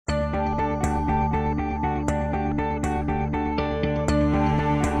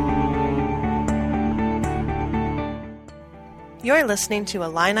You're listening to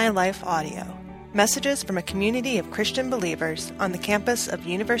Illini Life Audio, messages from a community of Christian believers on the campus of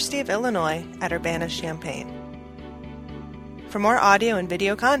University of Illinois at Urbana-Champaign. For more audio and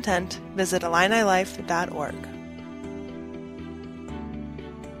video content, visit IlliniLife.org.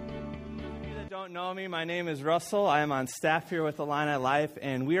 You that don't know me, my name is Russell. I am on staff here with Illini Life,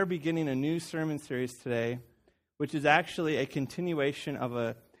 and we are beginning a new sermon series today, which is actually a continuation of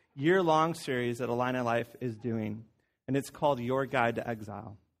a year-long series that Illini Life is doing, and it's called Your Guide to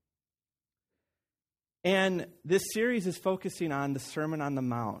Exile. And this series is focusing on the Sermon on the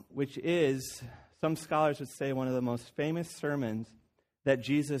Mount, which is, some scholars would say, one of the most famous sermons that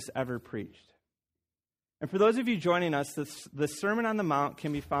Jesus ever preached. And for those of you joining us, the Sermon on the Mount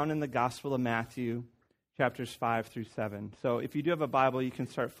can be found in the Gospel of Matthew, chapters 5 through 7. So if you do have a Bible, you can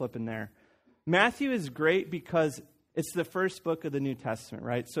start flipping there. Matthew is great because it's the first book of the New Testament,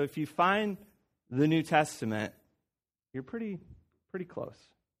 right? So if you find the New Testament, you're pretty close.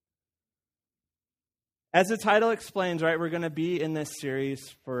 As the title explains, right, we're going to be in this series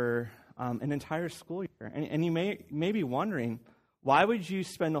for an entire school year. And you may be wondering, why would you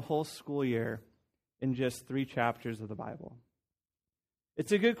spend a whole school year in just 3 chapters of the Bible?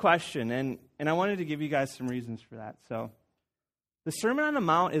 It's a good question, and I wanted to give you guys some reasons for that. So, the Sermon on the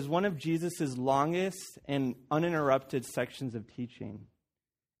Mount is one of Jesus' longest and uninterrupted sections of teaching.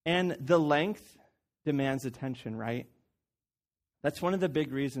 And the length demands attention, right? That's one of the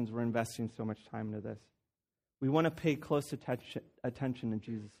big reasons we're investing so much time into this. We want to pay close attention to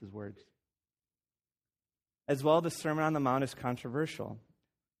Jesus' words. As well, the Sermon on the Mount is controversial.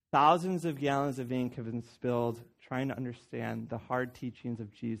 Thousands of gallons of ink have been spilled trying to understand the hard teachings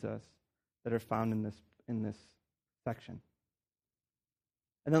of Jesus that are found in this section.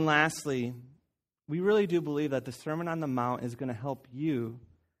 And then lastly, we really do believe that the Sermon on the Mount is going to help you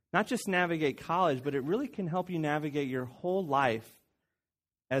not just navigate college, but it really can help you navigate your whole life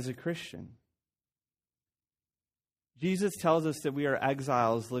as a Christian. Jesus tells us that we are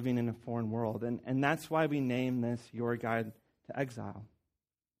exiles living in a foreign world, and that's why we name this Your Guide to Exile.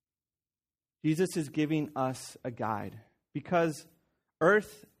 Jesus is giving us a guide, because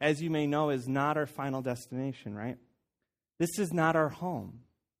earth, as you may know, is not our final destination, right? This is not our home,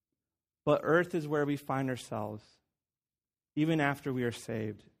 but earth is where we find ourselves, even after we are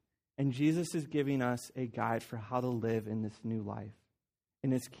saved. And Jesus is giving us a guide for how to live in this new life,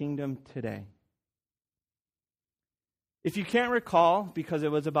 in His kingdom today. If you can't recall, because it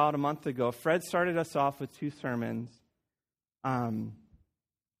was about a month ago, Fred started us off with 2 sermons. And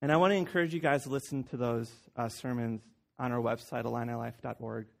I want to encourage you guys to listen to those sermons on our website,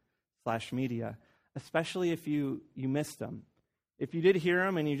 IlliniLife.org/media, especially if you missed them. If you did hear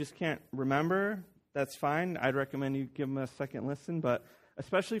them and you just can't remember, that's fine. I'd recommend you give them a second listen, but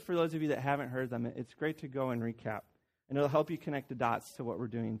especially for those of you that haven't heard them, it's great to go and recap, and it'll help you connect the dots to what we're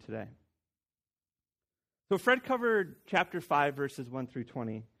doing today. So Fred covered chapter 5, verses 1 through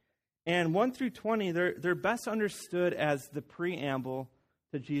 20. And 1 through 20, they're best understood as the preamble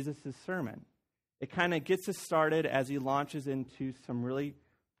to Jesus' sermon. It kind of gets us started as he launches into some really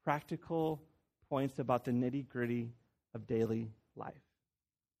practical points about the nitty-gritty of daily life.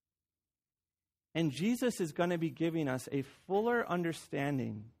 And Jesus is going to be giving us a fuller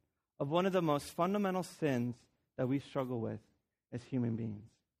understanding of one of the most fundamental sins that we struggle with as human beings.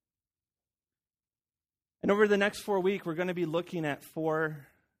 And over the next 4 weeks, we're going to be looking at several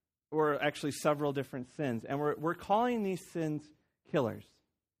different sins. And we're calling these sins killers.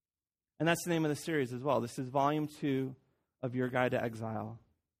 And that's the name of the series as well. This is volume 2 of Your Guide to Exile,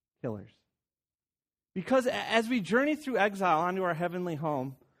 Killers. Because as we journey through exile onto our heavenly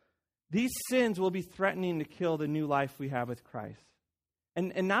home, these sins will be threatening to kill the new life we have with Christ.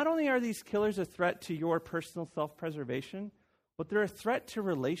 And not only are these killers a threat to your personal self-preservation, but they're a threat to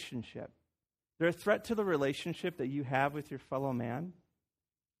relationship. They're a threat to the relationship that you have with your fellow man,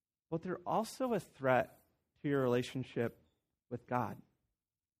 but they're also a threat to your relationship with God.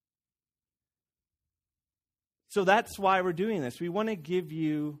 So that's why we're doing this. We want to give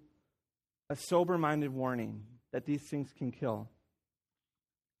you a sober-minded warning that these things can kill.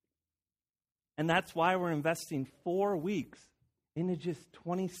 And that's why we're investing 4 weeks into just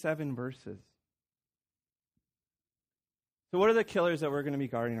 27 verses. So what are the killers that we're going to be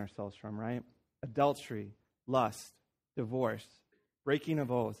guarding ourselves from, right? Adultery, lust, divorce, breaking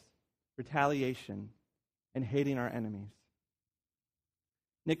of oaths, retaliation, and hating our enemies.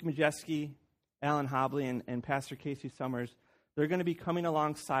 Nick Majeski, Alan Hobley, and Pastor Casey Summers, they're going to be coming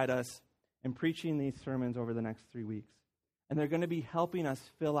alongside us and preaching these sermons over the next 3 weeks. And they're going to be helping us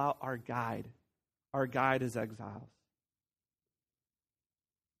fill out our guide as exiles.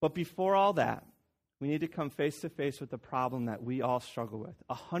 But before all that, We need to come face to face with the problem that we all struggle with.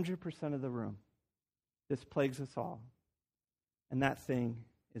 100% of the room. This plagues us all. And that thing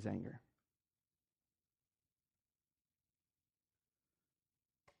is anger.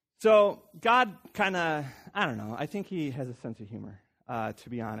 So God kind of, I don't know, I think he has a sense of humor, to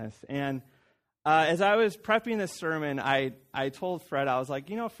be honest. And as I was prepping this sermon, I told Fred, I was like,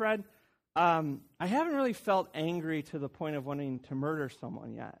 Fred, I haven't really felt angry to the point of wanting to murder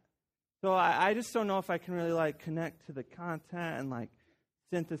someone yet. So I just don't know if I can really connect to the content and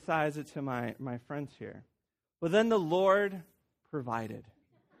synthesize it to my friends here. But then the Lord provided.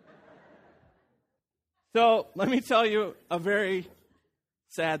 So let me tell you a very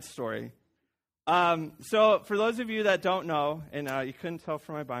sad story. So for those of you that don't know, and you couldn't tell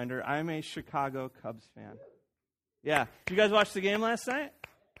from my binder, I'm a Chicago Cubs fan. Yeah. Did you guys watch the game last night?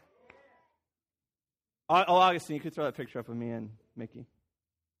 Oh, Augustine, you could throw that picture up of me and Mickey.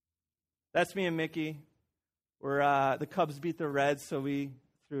 That's me and Mickey. We're the Cubs beat the Reds, so we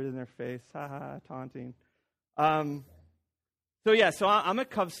threw it in their face. Ha ha, taunting. So I'm a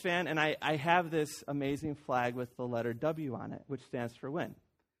Cubs fan, and I have this amazing flag with the letter W on it, which stands for win.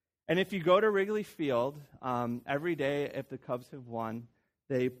 And if you go to Wrigley Field, every day if the Cubs have won,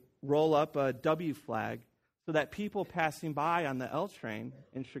 they roll up a W flag so that people passing by on the L train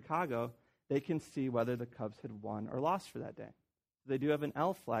in Chicago, they can see whether the Cubs had won or lost for that day. They do have an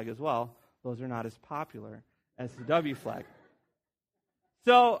L flag as well. Those are not as popular as the W flag.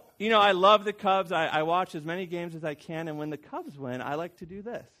 So, I love the Cubs. I watch as many games as I can, and when the Cubs win, I like to do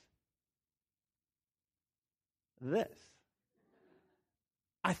this.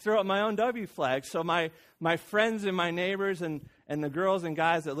 I throw up my own W flag, so my friends and my neighbors and the girls and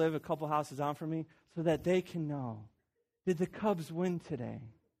guys that live a couple houses down from me, so that they can know, did the Cubs win today?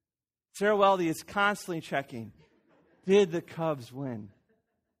 Sarah Weldy is constantly checking, did the Cubs win?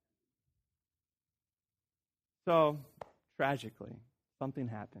 So, tragically, something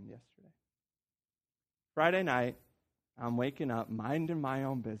happened yesterday. Friday night, I'm waking up, minding my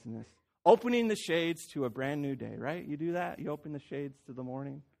own business, opening the shades to a brand new day, right? You do that? You open the shades to the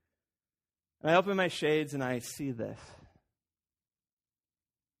morning? And I open my shades and I see this.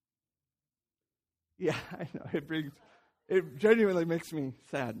 Yeah, I know. It genuinely makes me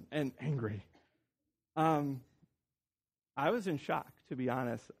sad and angry. I was in shock, to be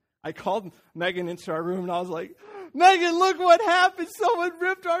honest. I called Megan into our room and I was like, Megan, look what happened. Someone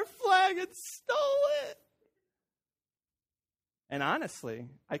ripped our flag and stole it. And honestly,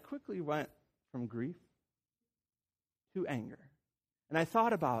 I quickly went from grief to anger. And I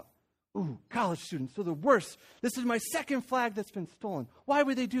thought about, college students are the worst. This is my second flag that's been stolen. Why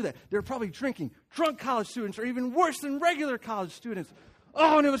would they do that? They're probably drinking. Drunk college students are even worse than regular college students.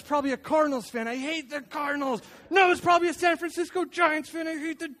 Oh, and it was probably a Cardinals fan. I hate the Cardinals. No, it was probably a San Francisco Giants fan. I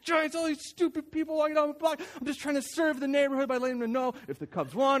hate the Giants. All these stupid people walking down the block. I'm just trying to serve the neighborhood by letting them know if the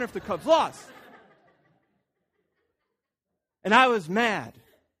Cubs won or if the Cubs lost. And I was mad.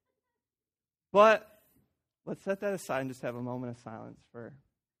 But let's set that aside and just have a moment of silence for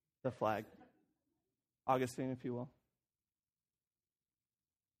the flag. Augustine, if you will.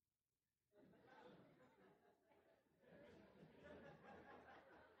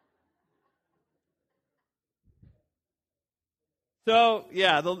 So,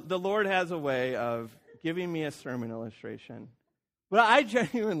 yeah, the Lord has a way of giving me a sermon illustration. But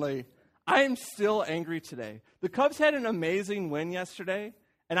I am still angry today. The Cubs had an amazing win yesterday,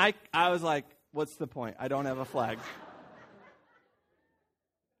 and I was like, what's the point? I don't have a flag.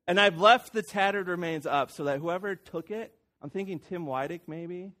 And I've left the tattered remains up so that whoever took it, I'm thinking Tim Weidick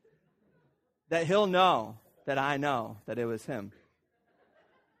maybe, that he'll know that I know that it was him.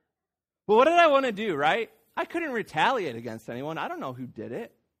 But what did I want to do, right? I couldn't retaliate against anyone. I don't know who did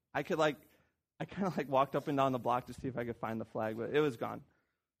it. I kind of walked up and down the block to see if I could find the flag, but it was gone.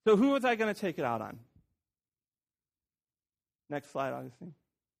 So who was I going to take it out on? Next slide, Augustine.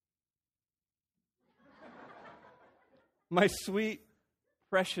 My sweet,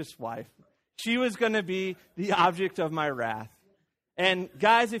 precious wife. She was going to be the object of my wrath. And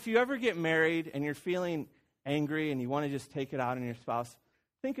guys, if you ever get married and you're feeling angry and you want to just take it out on your spouse,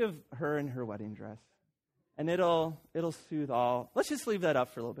 think of her in her wedding dress. And it'll soothe all. Let's just leave that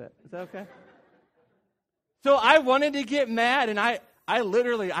up for a little bit. Is that okay? So I wanted to get mad, and I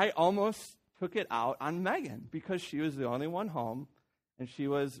almost took it out on Megan because she was the only one home, and she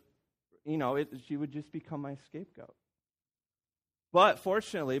was, she would just become my scapegoat. But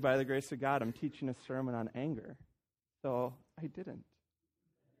fortunately, by the grace of God, I'm teaching a sermon on anger, so I didn't.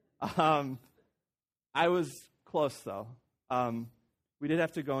 I was close, though. We did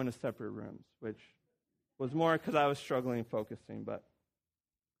have to go into separate rooms, which was more because I was struggling focusing. But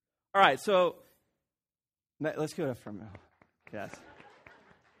all right, so Let's go from, yes.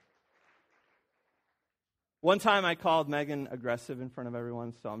 One time I called Megan aggressive in front of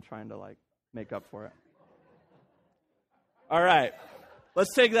everyone, so I'm trying to, make up for it. All right,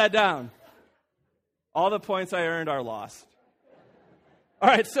 let's take that down. All the points I earned are lost. All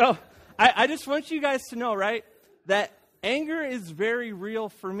right, so I just want you guys to know, right, that anger is very real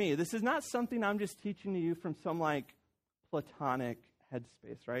for me. This is not something I'm just teaching to you from some, platonic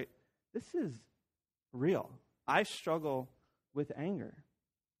headspace, right? This is real. I struggle with anger.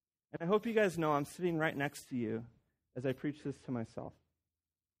 And I hope you guys know I'm sitting right next to you as I preach this to myself.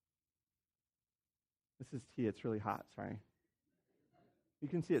 This is tea. It's really hot. Sorry. You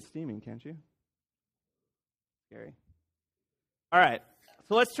can see it steaming, can't you? Scary. All right.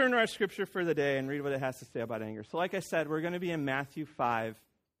 So let's turn to our scripture for the day and read what it has to say about anger. So like I said, we're going to be in Matthew 5,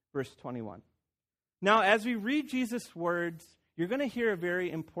 verse 21. Now, as we read Jesus' words, you're going to hear a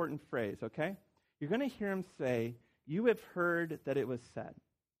very important phrase, okay? You're going to hear him say, "You have heard that it was said."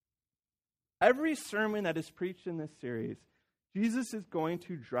 Every sermon that is preached in this series, Jesus is going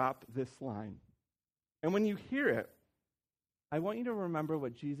to drop this line. And when you hear it, I want you to remember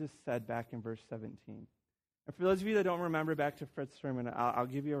what Jesus said back in verse 17. And for those of you that don't remember back to Fred's sermon, I'll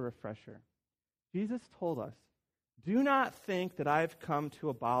give you a refresher. Jesus told us, "Do not think that I have come to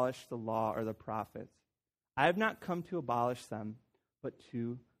abolish the law or the prophets. I have not come to abolish them, but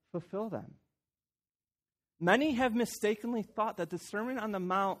to fulfill them." Many have mistakenly thought that the Sermon on the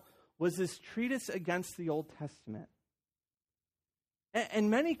Mount was this treatise against the Old Testament.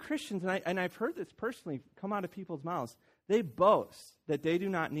 And many Christians, and I've heard this personally come out of people's mouths, they boast that they do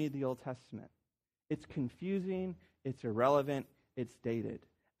not need the Old Testament. It's confusing, it's irrelevant, it's dated.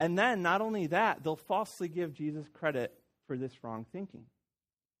 And then, not only that, they'll falsely give Jesus credit for this wrong thinking.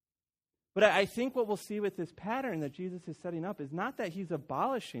 But I think what we'll see with this pattern that Jesus is setting up is not that he's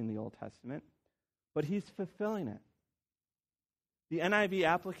abolishing the Old Testament, but he's fulfilling it. The NIV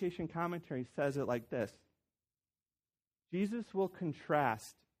application commentary says it like this: Jesus will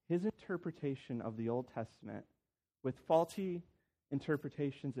contrast his interpretation of the Old Testament with faulty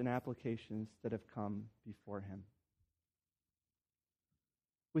interpretations and applications that have come before him.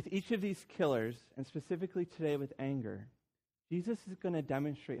 With each of these killers, and specifically today with anger, Jesus is going to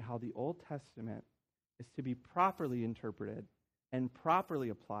demonstrate how the Old Testament is to be properly interpreted and properly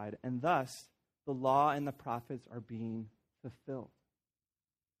applied, and thus the law and the prophets are being fulfilled.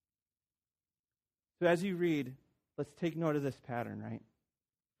 So as you read, let's take note of this pattern, right?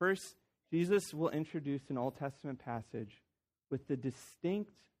 First, Jesus will introduce an Old Testament passage with the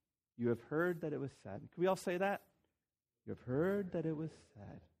distinct, "You have heard that it was said." Can we all say that? You have heard that it was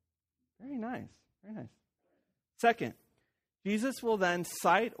said. Very nice, very nice. Second, Jesus will then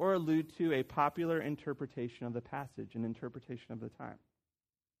cite or allude to a popular interpretation of the passage, an interpretation of the time.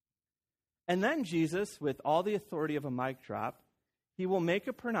 And then Jesus, with all the authority of a mic drop, he will make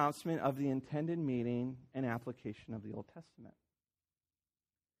a pronouncement of the intended meaning and application of the Old Testament.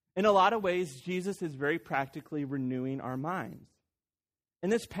 In a lot of ways, Jesus is very practically renewing our minds.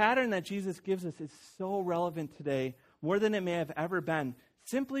 And this pattern that Jesus gives us is so relevant today, more than it may have ever been,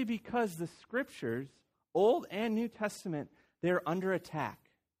 simply because the scriptures, Old and New Testament, they're under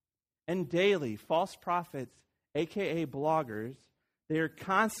attack. And daily, false prophets, aka bloggers, they are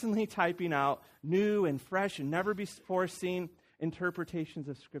constantly typing out new and fresh and never before seen interpretations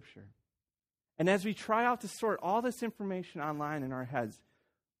of Scripture. And as we try out to sort all this information online in our heads,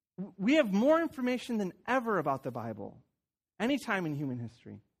 we have more information than ever about the Bible, any time in human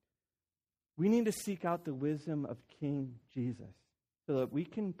history. We need to seek out the wisdom of King Jesus so that we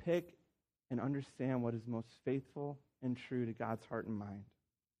can pick and understand what is most faithful and true to God's heart and mind.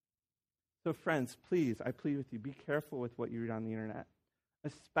 So friends, please, I plead with you, be careful with what you read on the internet,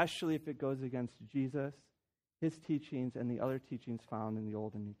 especially if it goes against Jesus, his teachings, and the other teachings found in the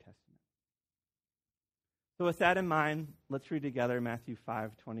Old and New Testament. So with that in mind, let's read together Matthew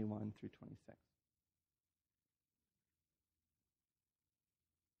 5:21 through 26.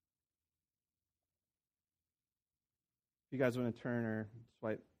 If you guys want to turn or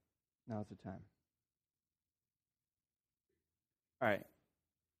swipe, now's the time. All right.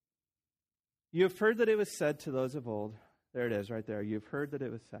 You have heard that it was said to those of old, there it is right there, you have heard that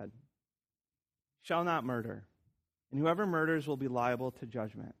it was said, shall not murder, and whoever murders will be liable to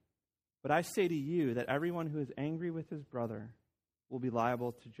judgment. But I say to you that everyone who is angry with his brother will be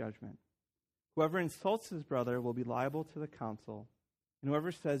liable to judgment. Whoever insults his brother will be liable to the council, and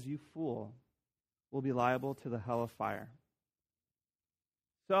whoever says, you fool, will be liable to the hell of fire.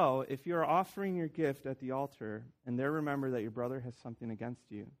 So, if you are offering your gift at the altar, and there remember that your brother has something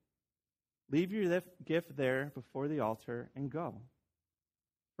against you, leave your gift there before the altar and go.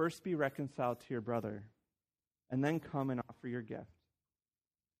 First be reconciled to your brother, and then come and offer your gift.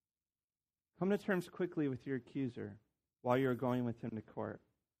 Come to terms quickly with your accuser while you are going with him to court,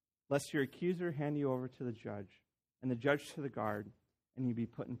 lest your accuser hand you over to the judge, and the judge to the guard, and you be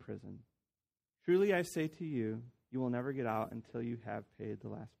put in prison. Truly I say to you, you will never get out until you have paid the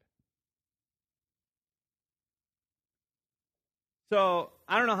last penny. So,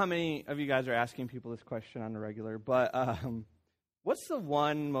 I don't know how many of you guys are asking people this question on the regular, but what's the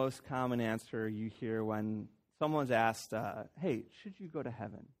one most common answer you hear when someone's asked, hey, should you go to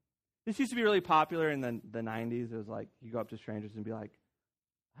heaven? This used to be really popular in the 90s. It was like, you go up to strangers and be like,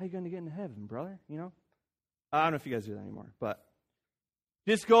 how are you going to get into heaven, brother? You know? I don't know if you guys do that anymore, but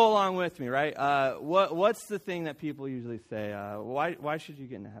just go along with me, right? What's the thing that people usually say? Why should you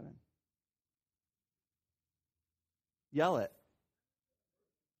get into heaven? Yell it.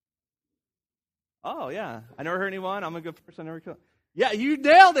 Oh, yeah. I never hurt anyone. I'm a good person. I never killed. Yeah, you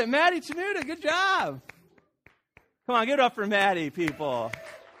nailed it, Maddie Chanuta. Good job. Come on, give it up for Maddie, people.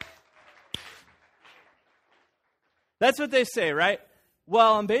 That's what they say, right?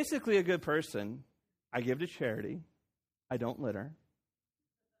 Well, I'm basically a good person. I give to charity. I don't litter.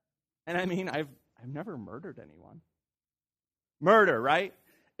 And I mean, I've never murdered anyone. Murder, right?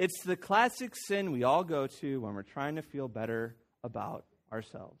 It's the classic sin we all go to when we're trying to feel better about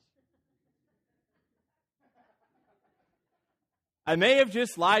ourselves. I may have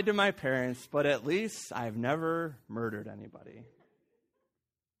just lied to my parents, but at least I've never murdered anybody.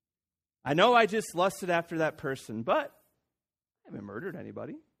 I know I just lusted after that person, but I haven't murdered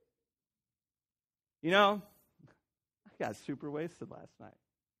anybody. You know, I got super wasted last night.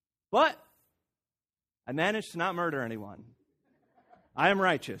 But I managed to not murder anyone. I am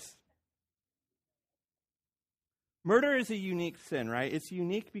righteous. Murder is a unique sin, right? It's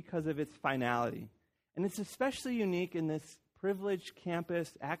unique because of its finality. And it's especially unique in this privileged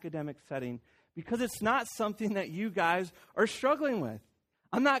campus academic setting because it's not something that you guys are struggling with.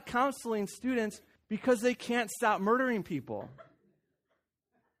 I'm not counseling students because they can't stop murdering people.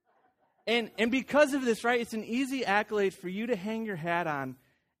 And because of this, right, it's an easy accolade for you to hang your hat on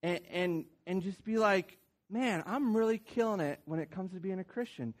and just be like, man, I'm really killing it when it comes to being a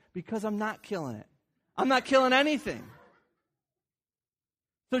Christian because I'm not killing it. I'm not killing anything.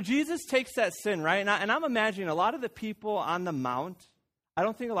 So Jesus takes that sin, right? And I'm imagining a lot of the people on the Mount, I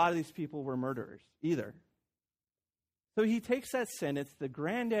don't think a lot of these people were murderers either. So he takes that sin. It's the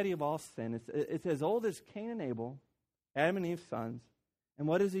granddaddy of all sin. It's as old as Cain and Abel, Adam and Eve's sons. And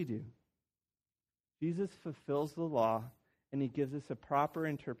what does he do? Jesus fulfills the law, and he gives us a proper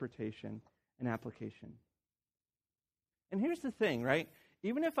interpretation and application. And here's the thing, right?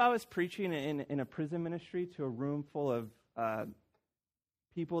 Even if I was preaching in a prison ministry to a room full of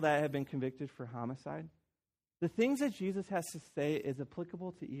people that have been convicted for homicide, the things that Jesus has to say is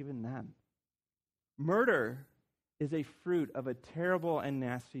applicable to even them. Murder is a fruit of a terrible and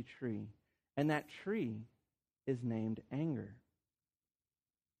nasty tree, and that tree is named anger.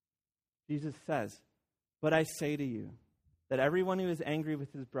 Jesus says, but I say to you that everyone who is angry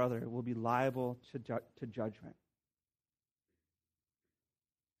with his brother will be liable to judgment.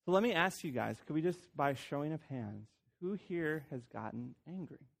 So let me ask you guys, could we just, by showing of hands, who here has gotten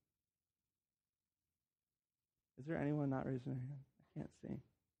angry? Is there anyone not raising their hand? I can't see.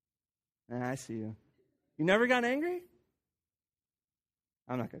 I see you. You never got angry?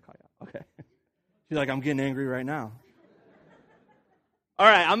 I'm not going to call you out. Okay. She's like, I'm getting angry right now. All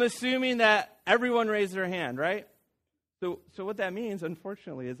right, I'm assuming that everyone raised their hand, right? So what that means,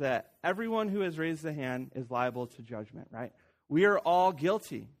 unfortunately, is that everyone who has raised a hand is liable to judgment, right? We are all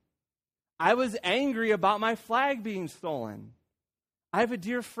guilty. I was angry about my flag being stolen. I have a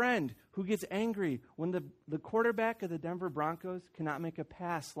dear friend who gets angry when the quarterback of the Denver Broncos cannot make a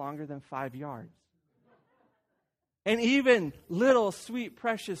pass longer than 5 yards. And even little, sweet,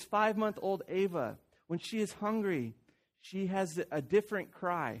 precious 5-month-old Ava, when she is hungry, she has a different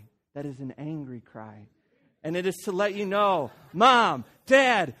cry that is an angry cry. And it is to let you know, Mom,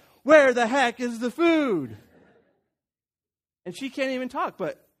 Dad, where the heck is the food? And she can't even talk,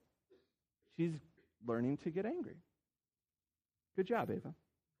 but she's learning to get angry. Good job, Ava.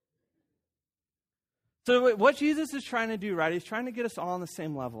 So what Jesus is trying to do, right, he's trying to get us all on the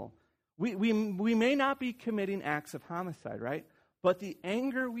same level. We may not be committing acts of homicide, right? But the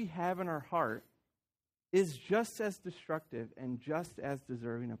anger we have in our heart is just as destructive and just as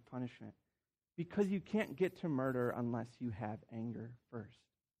deserving of punishment. Because you can't get to murder unless you have anger first.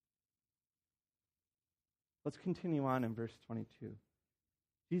 Let's continue on in verse 22.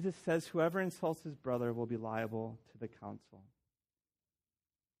 Jesus says, whoever insults his brother will be liable to the council.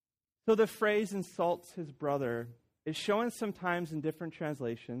 So the phrase insults his brother is shown sometimes in different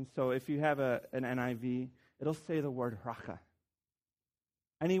translations. So if you have an NIV, it'll say the word raka.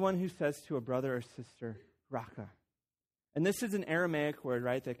 Anyone who says to a brother or sister, raka. And this is an Aramaic word,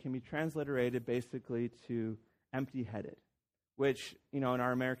 right, that can be transliterated basically to empty-headed, which, in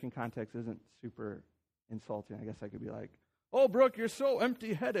our American context isn't super insulting. I guess I could be like, oh, Brooke, you're so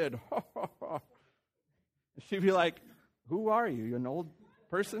empty-headed. She'd be like, who are you? You an old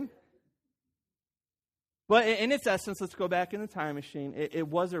person? But in its essence, let's go back in the time machine. It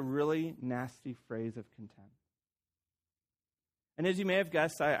was a really nasty phrase of contempt. And as you may have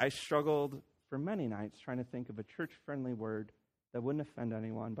guessed, I struggled for many nights trying to think of a church-friendly word that wouldn't offend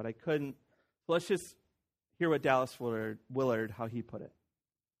anyone, but I couldn't. So let's just hear what Dallas Willard, how he put it.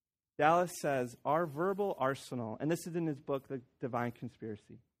 Dallas says, our verbal arsenal, and this is in his book, The Divine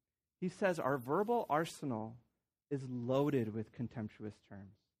Conspiracy. He says, our verbal arsenal is loaded with contemptuous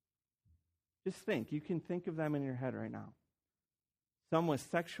terms. Just think. You can think of them in your head right now. Some with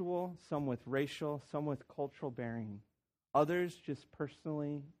sexual, some with racial, some with cultural bearing. Others just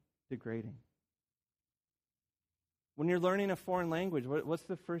personally degrading. When you're learning a foreign language, what's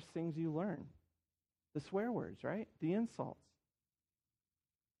the first things you learn? The swear words, right? The insults.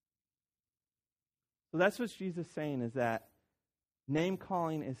 So that's what Jesus is saying, is that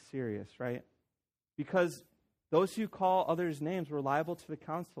name-calling is serious, right? Because those who call others names were liable to the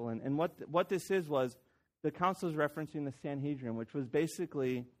council. And what this was the council is referencing the Sanhedrin, which was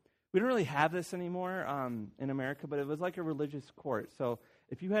basically, we don't really have this anymore in America, but it was like a religious court. So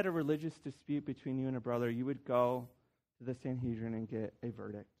if you had a religious dispute between you and a brother, you would go to the Sanhedrin and get a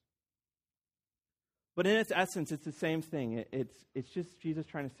verdict. But in its essence, it's the same thing. It's just Jesus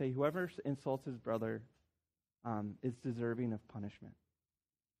trying to say whoever insults his brother is deserving of punishment.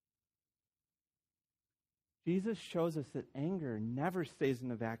 Jesus shows us that anger never stays in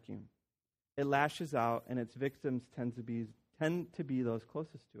a vacuum. It lashes out, and its victims tend to be those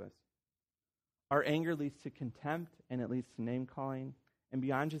closest to us. Our anger leads to contempt, and it leads to name-calling. And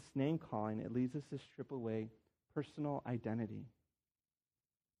beyond just name-calling, it leads us to strip away personal identity.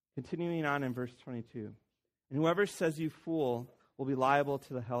 Continuing on in verse 22. And whoever says you fool will be liable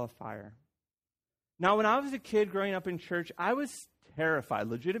to the hell of fire. Now, when I was a kid growing up in church, I was terrified,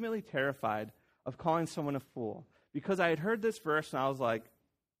 legitimately terrified, of calling someone a fool. Because I had heard this verse, and I was like,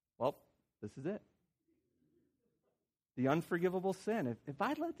 well, this is it. The unforgivable sin. If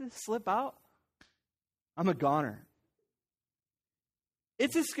I let this slip out, I'm a goner.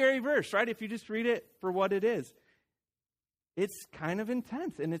 It's a scary verse, right? If you just read it for what it is. It's kind of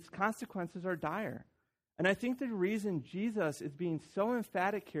intense, and its consequences are dire. And I think the reason Jesus is being so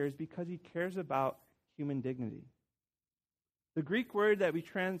emphatic here is because he cares about human dignity. The Greek word that we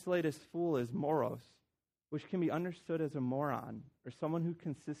translate as fool is moros, which can be understood as a moron, or someone who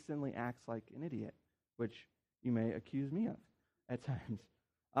consistently acts like an idiot, which you may accuse me of at times.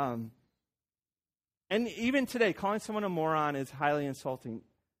 And even today, calling someone a moron is highly insulting.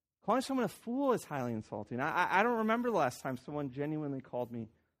 Calling someone a fool is highly insulting. I don't remember the last time someone genuinely called me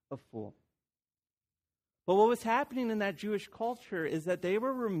a fool. But what was happening in that Jewish culture is that they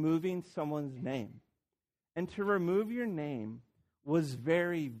were removing someone's name. And to remove your name was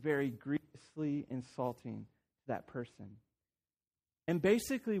very, very grievously insulting to that person. And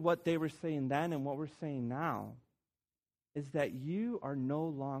basically what they were saying then and what we're saying now is that you are no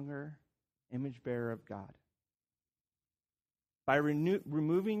longer image bearer of God. By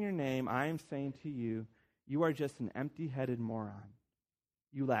removing your name, I am saying to you, you are just an empty-headed moron.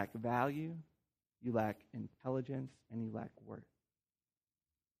 You lack value, you lack intelligence, and you lack worth.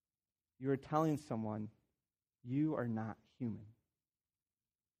 You are telling someone, you are not human.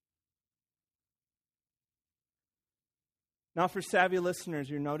 Now, for savvy listeners,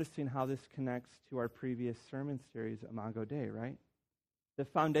 you're noticing how this connects to our previous sermon series, Imago Dei, right? The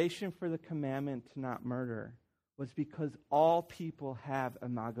foundation for the commandment to not murder was because all people have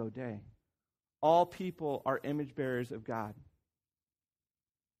Imago Dei. All people are image bearers of God.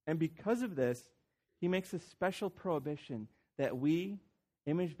 And because of this, he makes a special prohibition that we,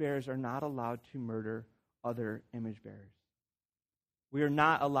 image bearers, are not allowed to murder other image bearers. We are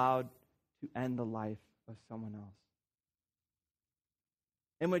not allowed to end the life of someone else.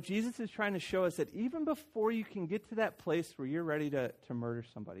 And what Jesus is trying to show us that even before you can get to that place where you're ready to murder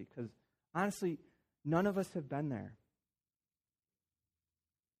somebody, because honestly, none of us have been there.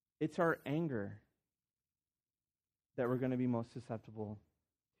 It's our anger that we're going to be most susceptible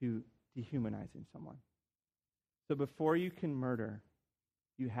to dehumanizing someone. So before you can murder,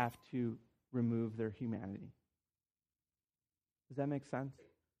 you have to remove their humanity. Does that make sense?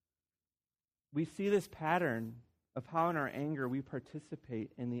 We see this pattern of how in our anger we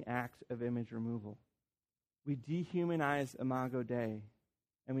participate in the act of image removal. We dehumanize Imago Dei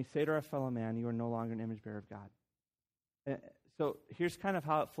and we say to our fellow man, you are no longer an image bearer of God. So here's kind of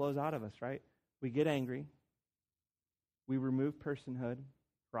how it flows out of us, right? We get angry. We remove personhood.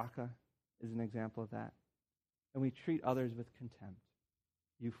 Raka is an example of that. And we treat others with contempt.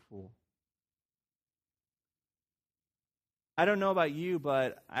 You fool. I don't know about you,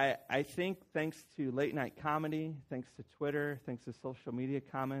 but I think thanks to late night comedy, thanks to Twitter, thanks to social media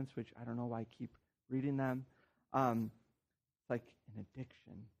comments, which I don't know why I keep reading them, it's like an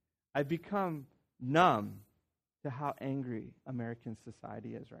addiction. I've become numb to how angry American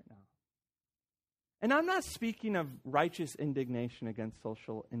society is right now. And I'm not speaking of righteous indignation against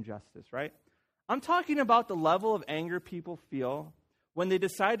social injustice, right? I'm talking about the level of anger people feel when they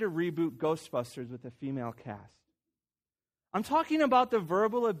decide to reboot Ghostbusters with a female cast. I'm talking about the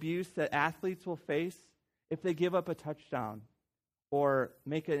verbal abuse that athletes will face if they give up a touchdown or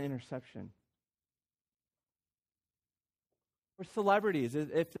make an interception. Or celebrities,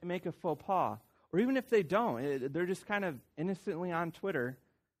 if they make a faux pas. Or even if they don't, they're just kind of innocently on Twitter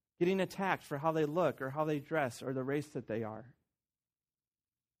getting attacked for how they look or how they dress or the race that they are.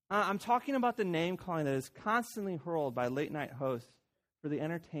 I'm talking about the name calling that is constantly hurled by late night hosts for the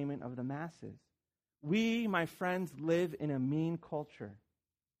entertainment of the masses. We, my friends, live in a mean culture.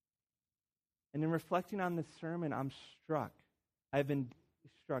 And in reflecting on this sermon, I've been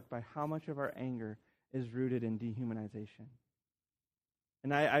struck by how much of our anger is rooted in dehumanization.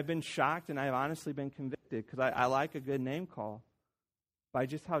 And I've been shocked and I've honestly been convicted because I like a good name call by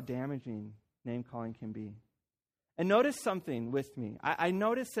just how damaging name calling can be. And notice something with me. I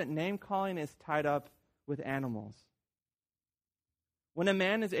notice that name calling is tied up with animals. When a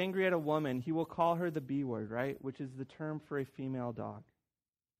man is angry at a woman, he will call her the B word, right? Which is the term for a female dog.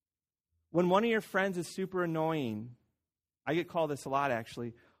 When one of your friends is super annoying, I get called this a lot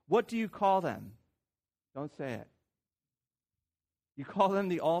actually, what do you call them? Don't say it. You call them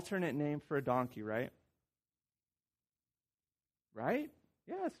the alternate name for a donkey, right? Right?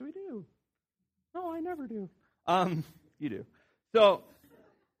 Yes, we do. No, I never do. You do. So,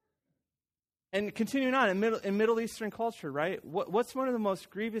 and continuing on, in Middle Eastern culture, right? What's one of the most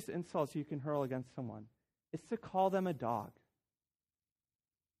grievous insults you can hurl against someone? It's to call them a dog.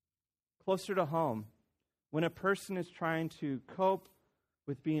 Closer to home, when a person is trying to cope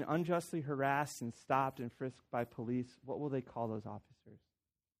with being unjustly harassed and stopped and frisked by police, what will they call those officers?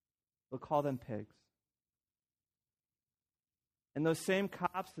 They'll call them pigs. And those same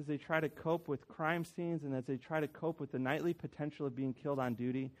cops, as they try to cope with crime scenes and as they try to cope with the nightly potential of being killed on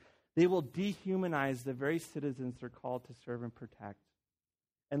duty, they will dehumanize the very citizens they're called to serve and protect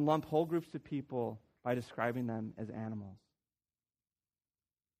and lump whole groups of people by describing them as animals.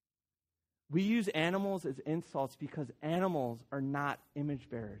 We use animals as insults because animals are not image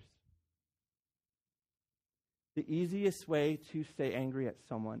bearers. The easiest way to stay angry at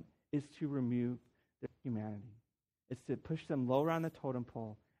someone is to remove their humanity. It's to push them lower on the totem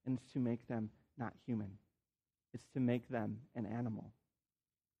pole, and it's to make them not human. It's to make them an animal.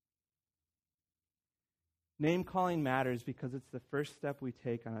 Name calling matters because it's the first step we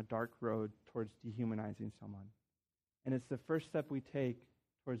take on a dark road towards dehumanizing someone. And it's the first step we take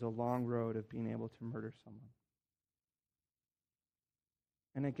towards a long road of being able to murder someone.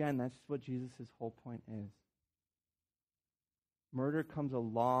 And again, that's what Jesus' whole point is. Murder comes a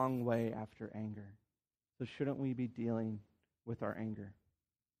long way after anger. So shouldn't we be dealing with our anger?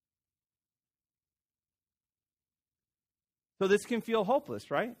 So this can feel hopeless,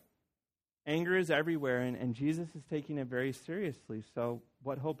 right? Anger is everywhere, and Jesus is taking it very seriously. So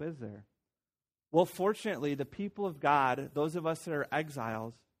what hope is there? Well, fortunately, the people of God, those of us that are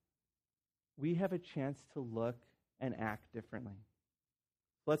exiles, we have a chance to look and act differently.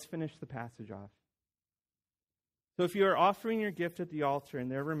 Let's finish the passage off. So if you are offering your gift at the altar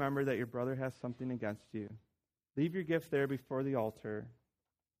and there remember that your brother has something against you, leave your gift there before the altar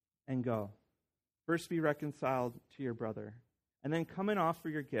and go. First be reconciled to your brother, and then come and offer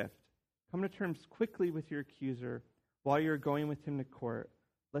your gift. Come to terms quickly with your accuser while you're going with him to court,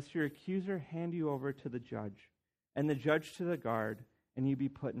 lest your accuser hand you over to the judge, and the judge to the guard, and you be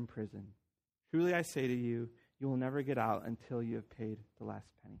put in prison. Truly I say to you, you will never get out until you have paid the last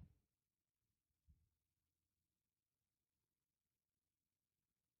penny.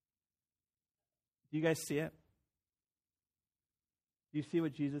 Do you guys see it? Do you see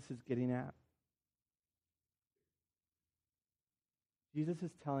what Jesus is getting at? Jesus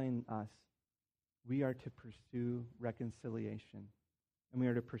is telling us we are to pursue reconciliation, and we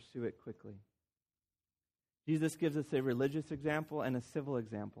are to pursue it quickly. Jesus gives us a religious example and a civil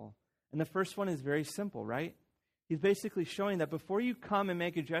example. And the first one is very simple, right? He's basically showing that before you come and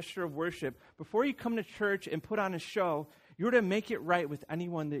make a gesture of worship, before you come to church and put on a show, You were to make it right with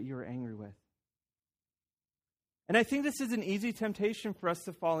anyone that you were angry with. And I think this is an easy temptation for us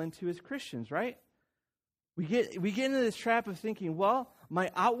to fall into as Christians, right? We get into this trap of thinking, well, my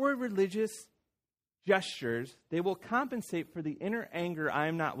outward religious gestures, they will compensate for the inner anger I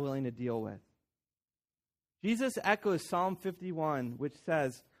am not willing to deal with. Jesus echoes Psalm 51, which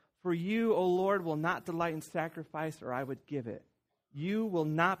says, "For you, O Lord, will not delight in sacrifice, or I would give it. You will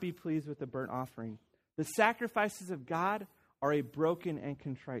not be pleased with the burnt offering." The sacrifices of God are a broken and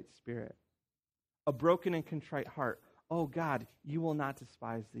contrite spirit, a broken and contrite heart. Oh God, you will not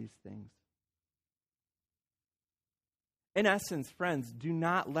despise these things. In essence, friends, do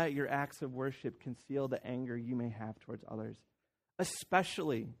not let your acts of worship conceal the anger you may have towards others,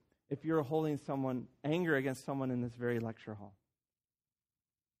 especially if you're holding anger against someone in this very lecture hall.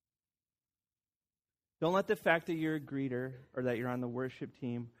 Don't let the fact that you're a greeter, or that you're on the worship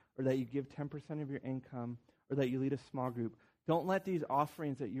team, or that you give 10% of your income, or that you lead a small group, don't let these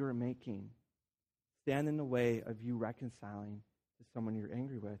offerings that you are making stand in the way of you reconciling to someone you're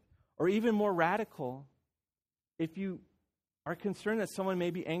angry with. Or even more radical, if you are concerned that someone may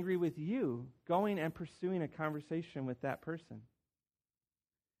be angry with you, going and pursuing a conversation with that person.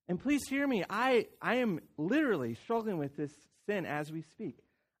 And please hear me, I am literally struggling with this sin as we speak.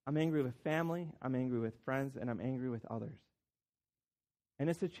 I'm angry with family, I'm angry with friends, and I'm angry with others. And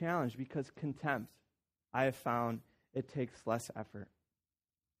it's a challenge because contempt, I have found, it takes less effort.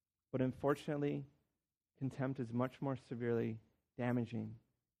 But unfortunately, contempt is much more severely damaging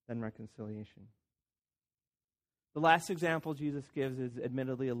than reconciliation. The last example Jesus gives is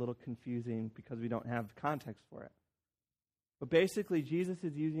admittedly a little confusing because we don't have context for it. But basically, Jesus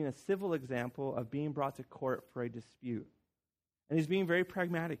is using a civil example of being brought to court for a dispute. And he's being very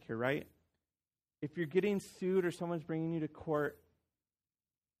pragmatic here, right? If you're getting sued or someone's bringing you to court,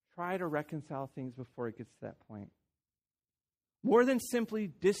 try to reconcile things before it gets to that point. More than simply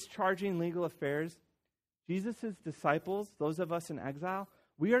discharging legal affairs, Jesus' disciples, those of us in exile,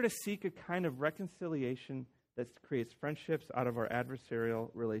 we are to seek a kind of reconciliation that creates friendships out of our adversarial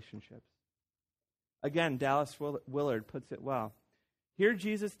relationships. Again, Dallas Willard puts it well. Here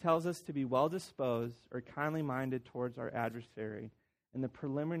Jesus tells us to be well-disposed or kindly minded towards our adversary in the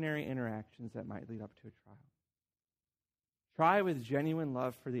preliminary interactions that might lead up to a trial. Try with genuine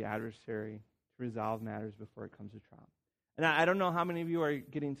love for the adversary to resolve matters before it comes to trial. And I don't know how many of you are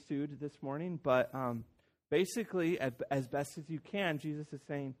getting sued this morning, but basically, as best as you can, Jesus is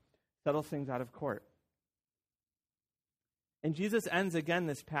saying, settle things out of court. And Jesus ends again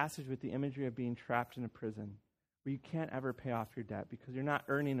this passage with the imagery of being trapped in a prison where you can't ever pay off your debt because you're not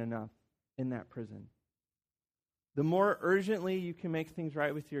earning enough in that prison. The more urgently you can make things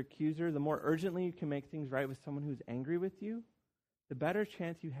right with your accuser, the more urgently you can make things right with someone who's angry with you, the better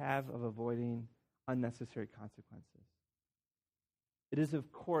chance you have of avoiding unnecessary consequences. It is,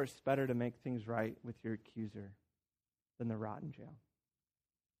 of course, better to make things right with your accuser than the rot in jail.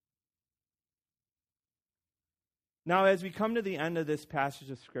 Now, as we come to the end of this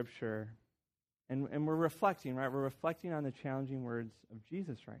passage of Scripture, and we're reflecting, right? We're reflecting on the challenging words of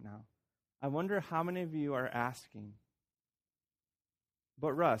Jesus right now. I wonder how many of you are asking,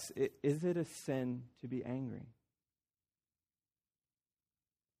 but Russ, is it a sin to be angry?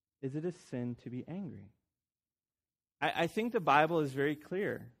 Is it a sin to be angry? I think the Bible is very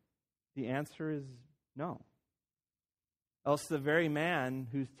clear. The answer is no. Else the very man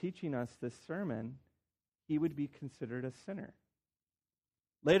who's teaching us this sermon, he would be considered a sinner.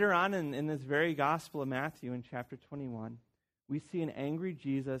 Later on in this very Gospel of Matthew in chapter 21, we see an angry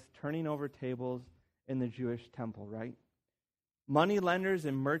Jesus turning over tables in the Jewish temple, right? Money lenders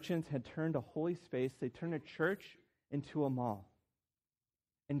and merchants had turned a holy space. They turned a church into a mall.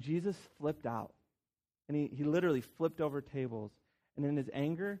 And Jesus flipped out. And he literally flipped over tables. And in his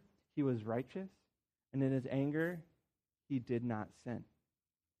anger, he was righteous. And in his anger, he did not sin.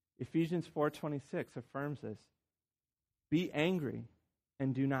 Ephesians 4:26 affirms this. Be angry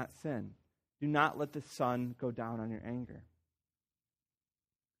and do not sin. Do not let the sun go down on your anger.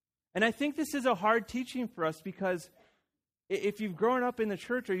 And I think this is a hard teaching for us because if you've grown up in the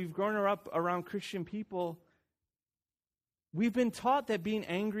church or you've grown up around Christian people, we've been taught that being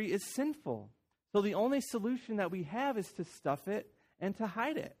angry is sinful. So the only solution that we have is to stuff it and to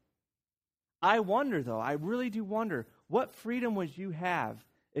hide it. I wonder, though, I really do wonder, what freedom would you have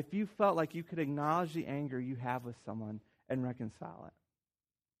if you felt like you could acknowledge the anger you have with someone and reconcile it?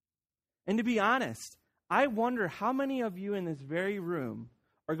 And to be honest, I wonder how many of you in this very room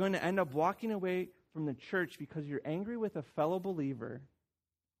are going to end up walking away from the church because you're angry with a fellow believer,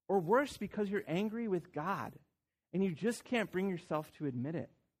 or worse, because you're angry with God, and you just can't bring yourself to admit it.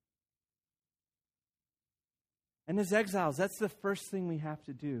 And as exiles, that's the first thing we have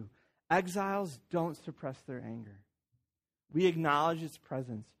to do. Exiles don't suppress their anger. We acknowledge its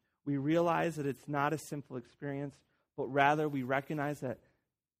presence. We realize that it's not a simple experience, but rather we recognize that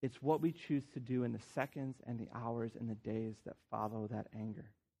it's what we choose to do in the seconds and the hours and the days that follow that anger.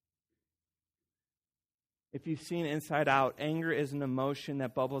 If you've seen Inside Out, anger is an emotion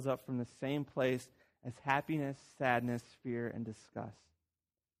that bubbles up from the same place as happiness, sadness, fear, and disgust.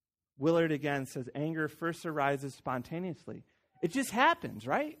 Willard again says, anger first arises spontaneously. It just happens,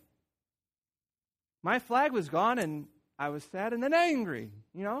 right? My flag was gone and I was sad and then angry,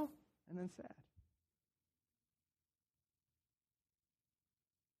 and then sad.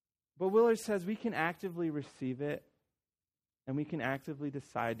 But Willard says we can actively receive it and we can actively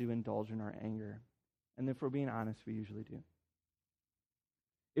decide to indulge in our anger. And if we're being honest, we usually do.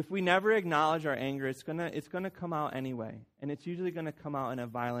 If we never acknowledge our anger, it's gonna come out anyway. And it's usually going to come out in a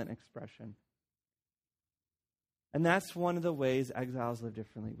violent expression. And that's one of the ways exiles live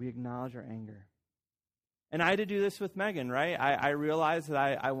differently. We acknowledge our anger. And I had to do this with Megan, right? I realized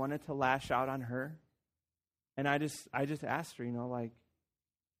that I wanted to lash out on her. And I just asked her,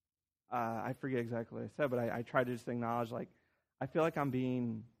 I forget exactly what I said, but I tried to just acknowledge, I feel like I'm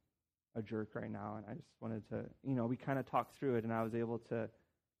being a jerk right now, and I just wanted to, we kind of talked through it, and I was able to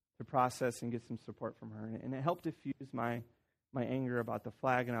process and get some support from her, and it helped diffuse my anger about the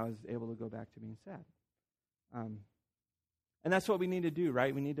flag, and I was able to go back to being sad. And that's what we need to do,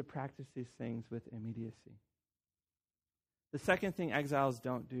 right? We need to practice these things with immediacy. The second thing exiles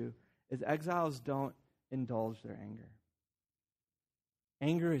don't do is exiles don't indulge their anger.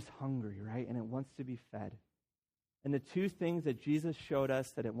 Anger is hungry, right? And it wants to be fed. And the two things that Jesus showed us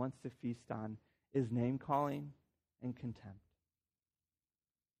that it wants to feast on is name-calling and contempt.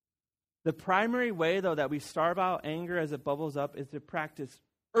 The primary way, though, that we starve out anger as it bubbles up is to practice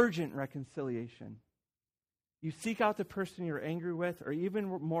urgent reconciliation. You seek out the person you're angry with, or even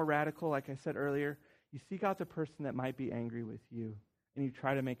more radical, like I said earlier, you seek out the person that might be angry with you, and you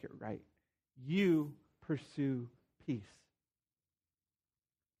try to make it right. You pursue peace.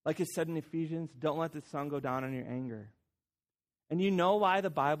 Like it said in Ephesians, don't let the sun go down on your anger. And you know why the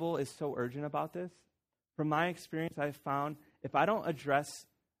Bible is so urgent about this? From my experience, I've found if I don't address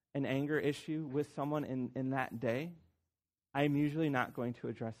an anger issue with someone in that day, I'm usually not going to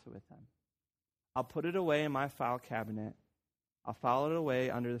address it with them. I'll put it away in my file cabinet. I'll file it away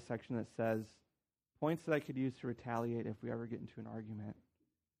under the section that says points that I could use to retaliate if we ever get into an argument.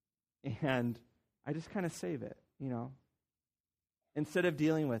 And I just kind of save it, instead of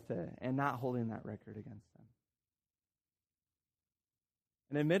dealing with it and not holding that record against them.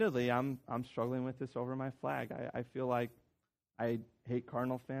 And admittedly, I'm struggling with this over my flag. I feel like I hate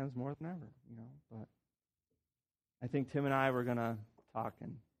Cardinal fans more than ever, but I think Tim and I were going to talk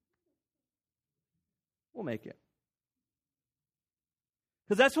and we'll make it.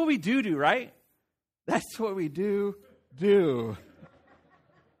 Because that's what we do, right? That's what we do.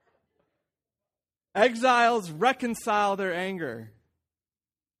 Exiles reconcile their anger.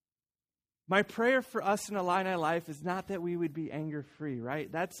 My prayer for us in Illini Life is not that we would be anger-free, right?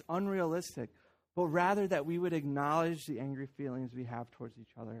 That's unrealistic. But rather that we would acknowledge the angry feelings we have towards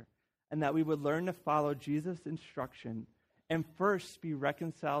each other, and that we would learn to follow Jesus' instruction and first be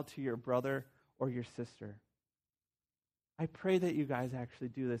reconciled to your brother or your sister. I pray that you guys actually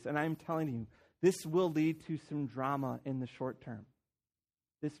do this. And I'm telling you, this will lead to some drama in the short term.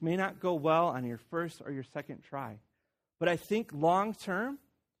 This may not go well on your first or your second try. But I think long term,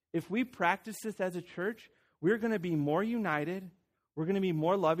 if we practice this as a church, we're going to be more united, we're going to be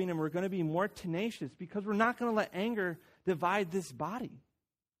more loving, and we're going to be more tenacious because we're not going to let anger divide this body.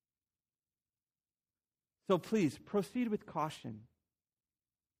 So please, proceed with caution.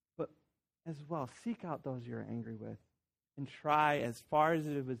 But as well, seek out those you're angry with and try as far as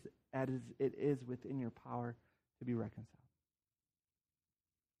it is within your power to be reconciled.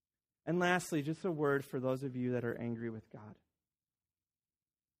 And lastly, just a word for those of you that are angry with God.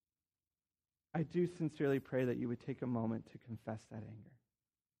 I do sincerely pray that you would take a moment to confess that anger.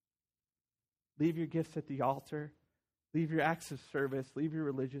 Leave your gifts at the altar. Leave your acts of service. Leave your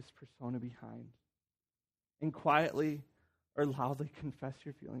religious persona behind. And quietly or loudly confess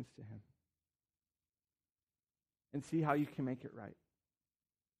your feelings to Him. And see how you can make it right.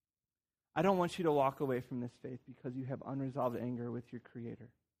 I don't want you to walk away from this faith because you have unresolved anger with your Creator.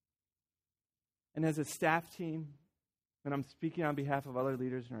 And as a staff team, and I'm speaking on behalf of other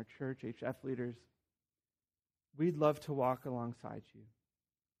leaders in our church, HF leaders, we'd love to walk alongside you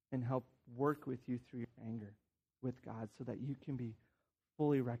and help work with you through your anger with God so that you can be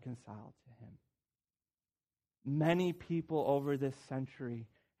fully reconciled to Him. Many people over this century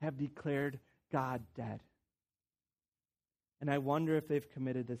have declared God dead. And I wonder if they've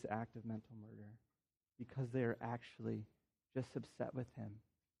committed this act of mental murder because they are actually just upset with him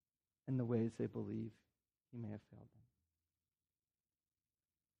in the ways they believe he may have failed them.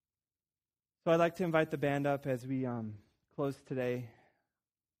 So I'd like to invite the band up as we close today.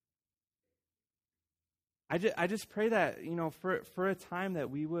 I just pray that, for a time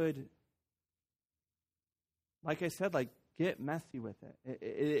that we would, like I said, get messy with it.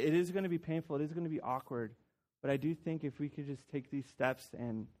 It is going to be painful. It is going to be awkward. But I do think if we could just take these steps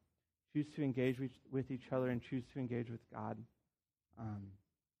and choose to engage with each other and choose to engage with God,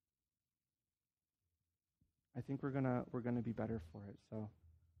 I think we're gonna be better for it. So,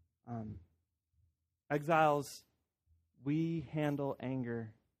 exiles, we handle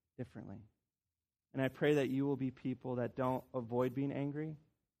anger differently. And I pray that you will be people that don't avoid being angry,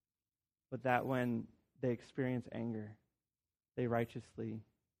 but that when they experience anger, they righteously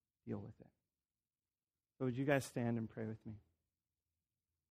deal with it. So would you guys stand and pray with me?